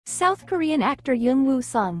South Korean actor Jung Woo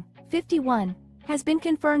Sung, 51, has been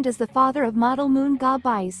confirmed as the father of model Moon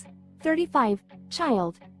Ga-bai's, 35,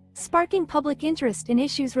 child, sparking public interest in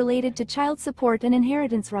issues related to child support and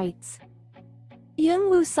inheritance rights. Jung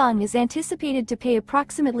Woo Sung is anticipated to pay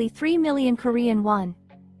approximately 3 million Korean won,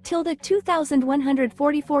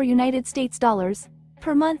 $2,144 United States dollars,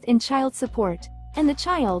 per month in child support, and the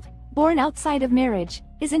child, born outside of marriage,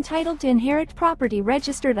 is entitled to inherit property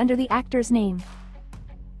registered under the actor's name.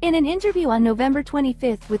 In an interview on November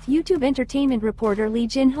 25 with YouTube entertainment reporter Lee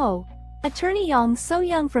Jin Ho, attorney Jung Woo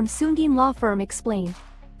Sung from Soongin Law Firm explained,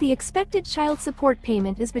 the expected child support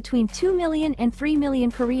payment is between 2 million and 3 million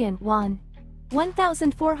Korean won,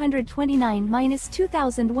 1,429 minus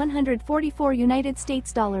 2,144 United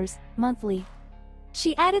States dollars, monthly.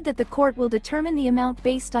 She added that the court will determine the amount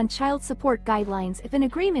based on child support guidelines if an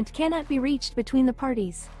agreement cannot be reached between the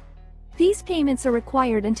parties. These payments are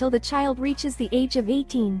required until the child reaches the age of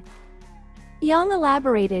 18. Jung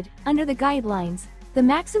elaborated, under the guidelines, the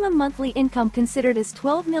maximum monthly income considered is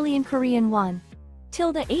 12 million Korean won,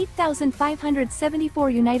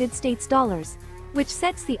 $8,574 United States dollars, which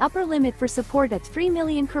sets the upper limit for support at 3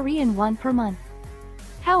 million Korean won per month.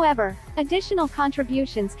 However, additional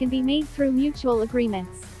contributions can be made through mutual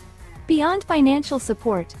agreements. Beyond financial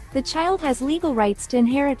support, the child has legal rights to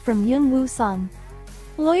inherit from Jung Woo Sung.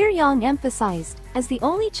 Lawyer Jung emphasized, as the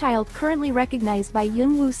only child currently recognized by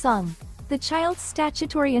Jung Woo Sung, the child's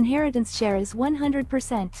statutory inheritance share is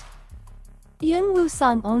 100%. Jung Woo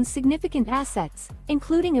Sung owns significant assets,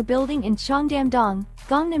 including a building in Cheongdam-dong,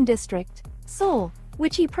 Gangnam District, Seoul,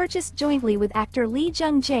 which he purchased jointly with actor Lee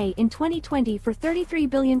Jung Jae in 2020 for 33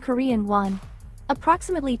 billion Korean won,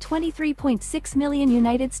 approximately 23.6 million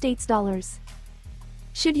United States dollars.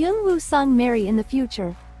 Should Jung Woo Sung marry in the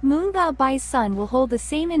future, Moon Ga-bai's son will hold the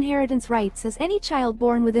same inheritance rights as any child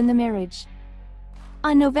born within the marriage.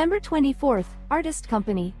 On November 24, artist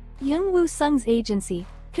company, Jung Woo Sung's agency,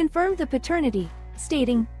 confirmed the paternity,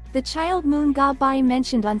 stating, the child Moon Ga-bai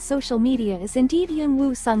mentioned on social media is indeed Jung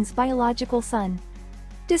Woo Sung's biological son.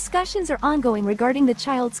 Discussions are ongoing regarding the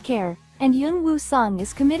child's care, and Jung Woo Sung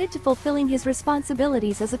is committed to fulfilling his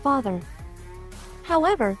responsibilities as a father.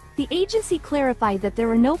 However, the agency clarified that there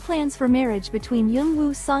were no plans for marriage between Jung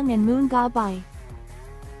Woo Sung and Moon Ga-bai.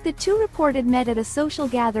 The two reported met at a social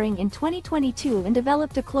gathering in 2022 and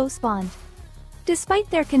developed a close bond. Despite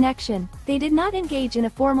their connection, they did not engage in a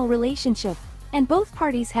formal relationship, and both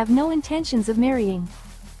parties have no intentions of marrying.